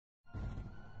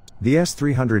The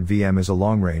S-300VM is a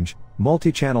long-range,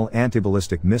 multi-channel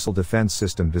anti-ballistic missile defense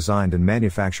system designed and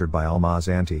manufactured by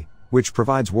Almaz-Antey, which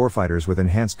provides warfighters with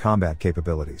enhanced combat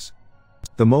capabilities.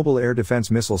 The Mobile Air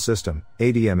Defense Missile System,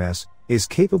 ADMS, is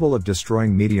capable of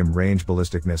destroying medium-range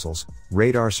ballistic missiles,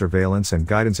 radar surveillance and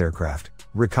guidance aircraft,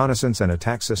 reconnaissance and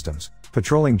attack systems,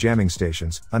 patrolling jamming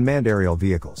stations, unmanned aerial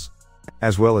vehicles,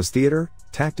 as well as theater,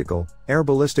 tactical, air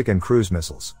ballistic and cruise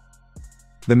missiles.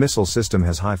 The missile system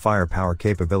has high firepower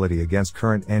capability against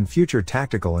current and future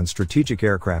tactical and strategic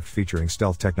aircraft featuring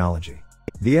stealth technology.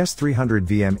 The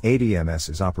S-300VM ADMS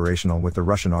is operational with the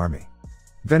Russian Army.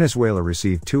 Venezuela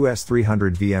received 2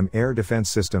 S-300VM air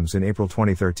defense systems in April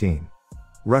 2013.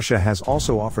 Russia has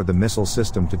also offered the missile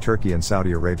system to Turkey and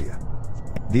Saudi Arabia.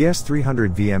 The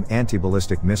S-300VM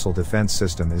anti-ballistic missile defense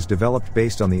system is developed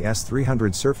based on the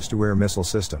S-300 surface-to-air missile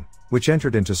system, which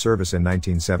entered into service in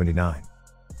 1979.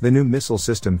 The new missile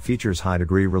system features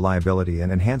high-degree reliability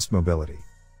and enhanced mobility,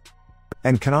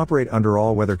 and can operate under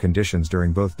all weather conditions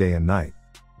during both day and night.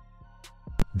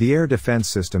 The air defense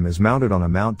system is mounted on a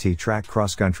Mount T track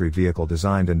cross-country vehicle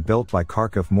designed and built by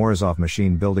Kharkov-Morozov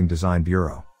Machine Building Design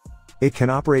Bureau. It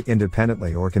can operate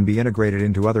independently or can be integrated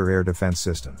into other air defense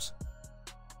systems.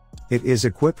 It is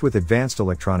equipped with advanced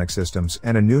electronic systems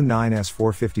and a new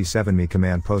 9S-457Me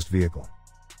command post vehicle.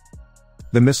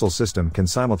 The missile system can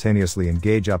simultaneously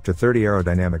engage up to 30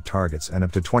 aerodynamic targets and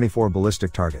up to 24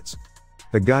 ballistic targets.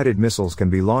 The guided missiles can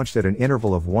be launched at an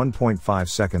interval of 1.5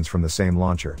 seconds from the same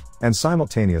launcher, and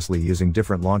simultaneously using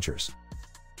different launchers.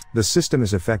 The system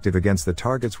is effective against the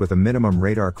targets with a minimum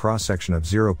radar cross-section of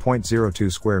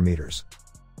 0.02 square meters.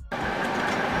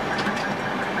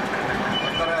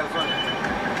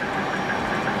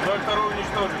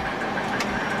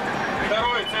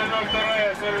 Второй цель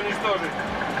 02, цель уничтожить.